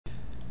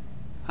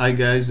Hi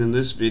guys, in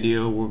this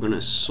video we're going to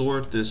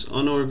sort this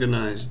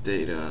unorganized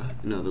data,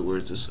 in other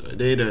words this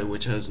data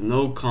which has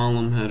no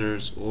column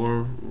headers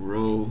or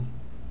row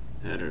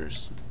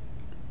headers,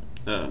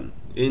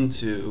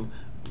 into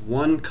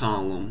one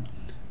column,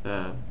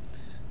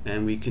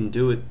 and we can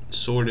do it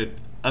sorted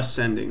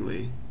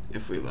ascendingly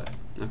if we like.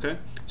 Okay,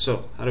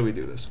 so how do we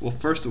do this? Well,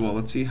 first of all,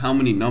 let's see how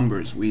many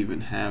numbers we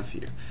even have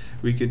here.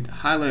 We could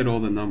highlight all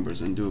the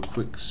numbers and do a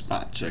quick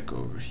spot check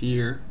over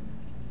here,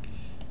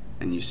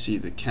 and you see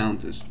the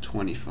count is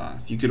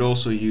 25. You could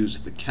also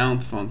use the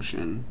count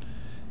function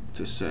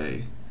to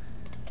say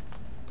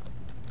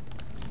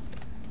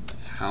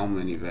how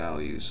many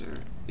values are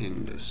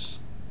in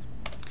this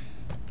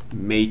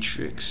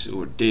matrix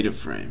or data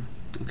frame.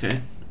 Okay,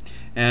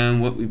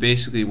 and what we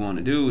basically want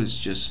to do is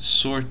just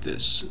sort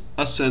this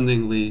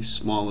ascendingly,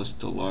 smallest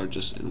to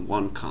largest, in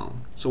one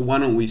column. So why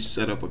don't we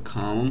set up a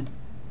column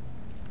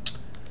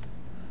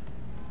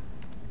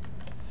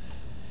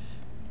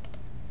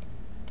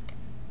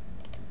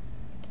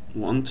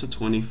 (1 to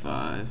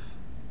 25),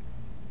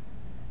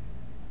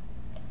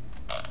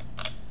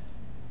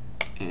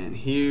 and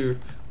here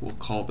we'll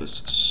call this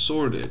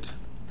sorted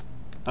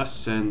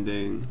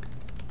ascending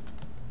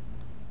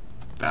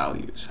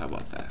values. How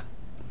about that?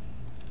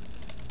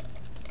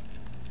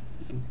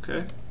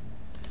 Okay.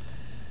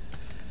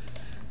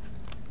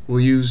 We'll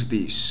use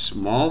the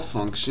small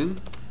function.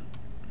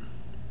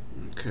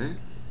 Okay.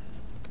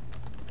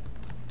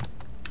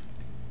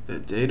 The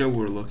data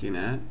we're looking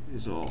at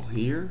is all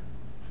here,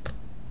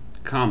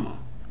 comma.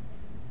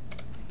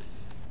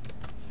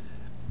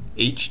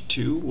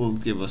 H2 will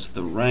give us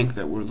the rank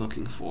that we're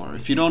looking for.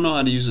 If you don't know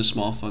how to use a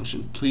small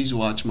function, please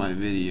watch my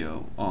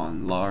video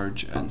on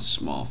large and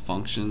small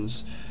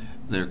functions.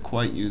 They're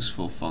quite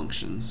useful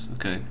functions.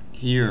 Okay,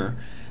 here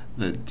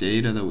the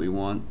data that we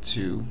want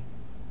to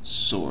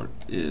sort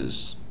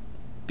is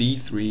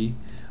B3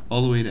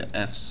 all the way to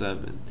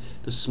F7.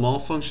 The small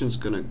function is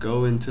going to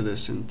go into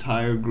this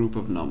entire group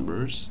of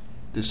numbers,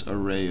 this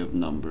array of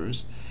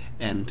numbers,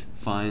 and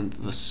find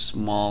the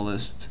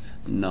smallest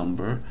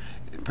number,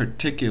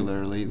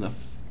 particularly the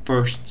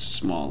first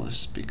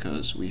smallest,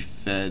 because we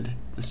fed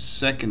the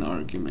second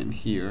argument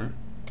here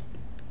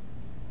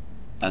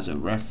as a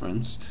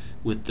reference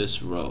with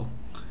this row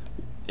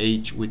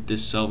with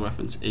this cell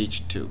reference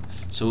H2.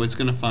 So it's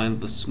going to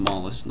find the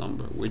smallest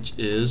number, which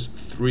is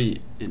 3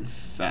 in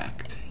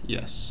fact.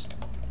 Yes.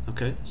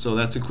 Okay, so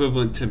that's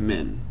equivalent to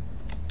min.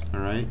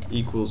 Alright,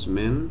 equals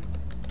min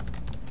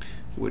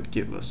would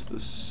give us the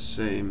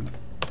same.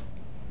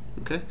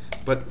 Okay,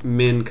 but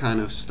min kind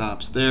of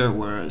stops there,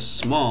 whereas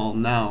small,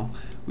 now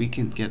we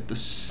can get the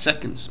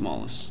second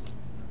smallest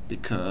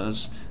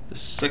because the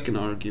second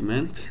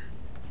argument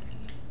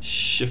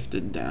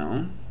shifted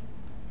down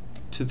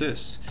to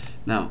this.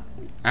 Now,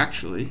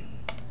 actually,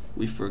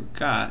 we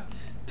forgot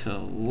to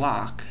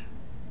lock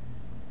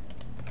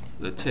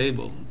the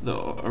table,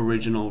 the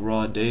original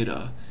raw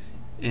data,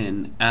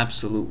 in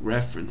absolute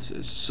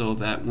references, so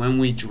that when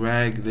we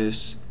drag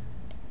this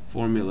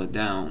formula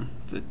down,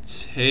 the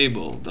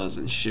table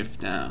doesn't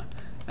shift down,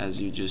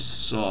 as you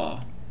just saw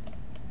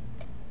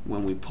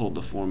when we pulled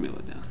the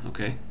formula down.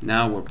 Okay,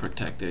 now we're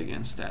protected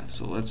against that.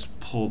 So let's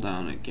pull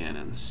down again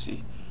and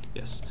see.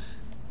 Yes,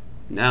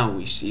 now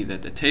we see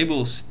that the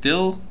table is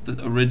still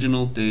the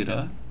original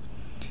data,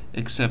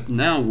 except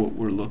now what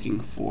we're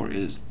looking for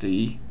is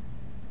the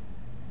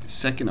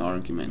second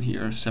argument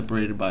here,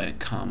 separated by a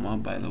comma,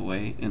 by the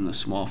way, in the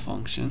small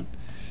function,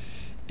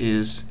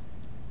 is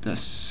the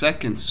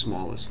second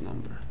smallest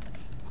number.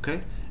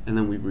 Okay, and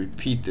then we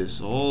repeat this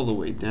all the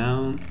way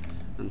down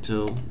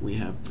until we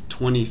have the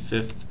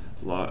 25th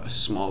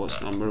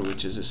smallest number,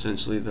 which is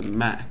essentially the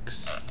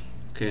max.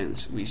 Okay,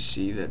 and we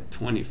see that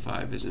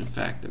 25 is in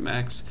fact the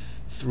max,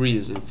 3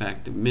 is in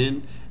fact the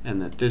min,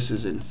 and that this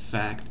is in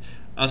fact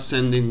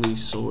ascendingly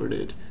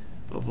sorted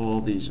of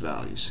all these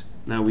values.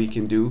 Now we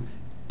can do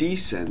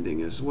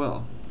descending as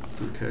well.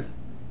 Okay,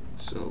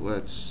 so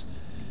let's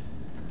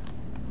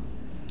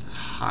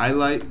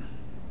highlight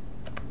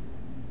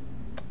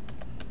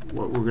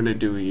what we're going to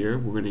do here.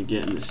 We're going to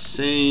get in the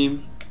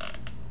same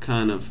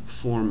kind of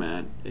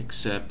format,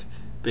 except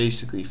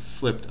basically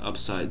flipped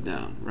upside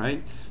down,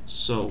 right?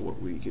 So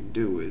what we can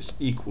do is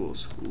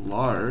equals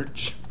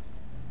large.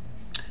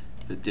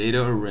 The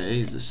data array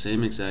is the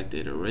same exact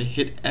data array.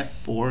 Hit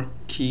F4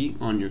 key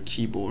on your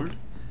keyboard,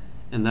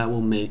 and that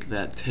will make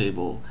that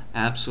table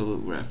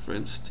absolute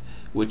referenced,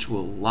 which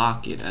will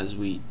lock it as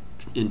we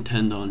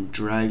intend on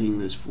dragging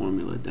this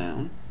formula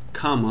down,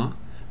 comma,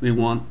 we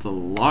want the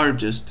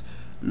largest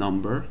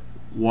number,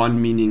 1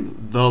 meaning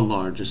the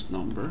largest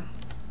number,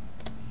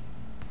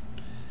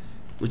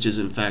 which is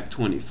in fact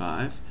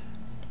 25.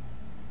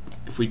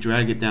 If we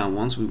drag it down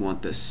once, we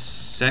want the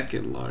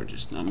second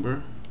largest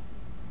number,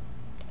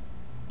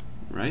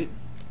 right?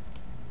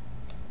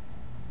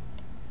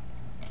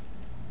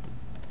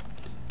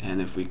 And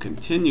if we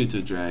continue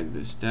to drag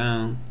this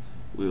down,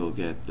 we will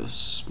get the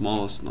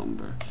smallest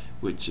number,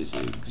 which is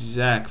an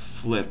exact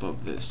flip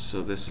of this.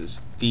 So this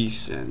is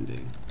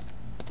descending.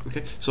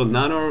 Okay, so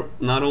not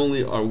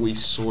only are we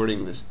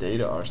sorting this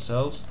data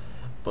ourselves,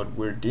 but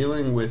we're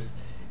dealing with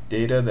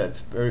data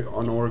that's very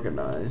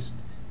unorganized.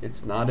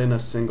 It's not in a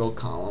single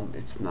column,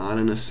 it's not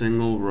in a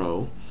single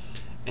row,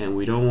 and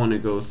we don't want to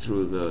go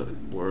through the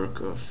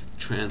work of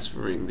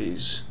transferring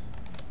these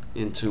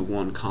into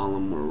one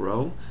column or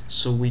row,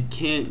 so we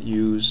can't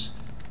use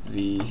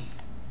the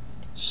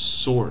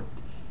sort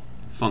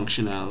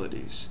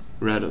functionalities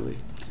readily.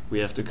 We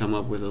have to come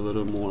up with a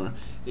little more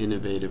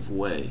innovative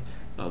way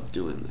of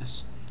doing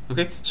this.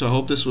 Okay, so I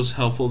hope this was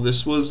helpful.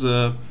 This was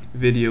a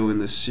video in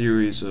the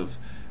series of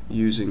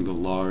using the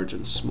large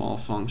and small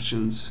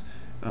functions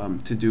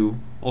to do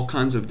all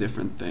kinds of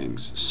different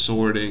things: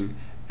 sorting,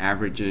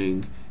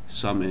 averaging,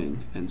 summing,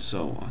 and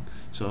so on.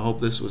 So I hope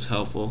this was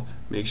helpful.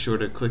 Make sure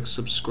to click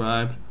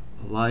subscribe,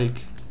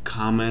 like,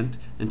 comment,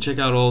 and check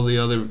out all the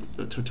other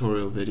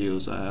tutorial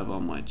videos I have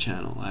on my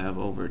channel. I have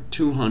over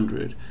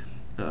 200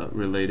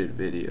 related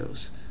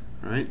videos.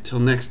 Alright, till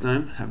next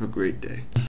time, have a great day.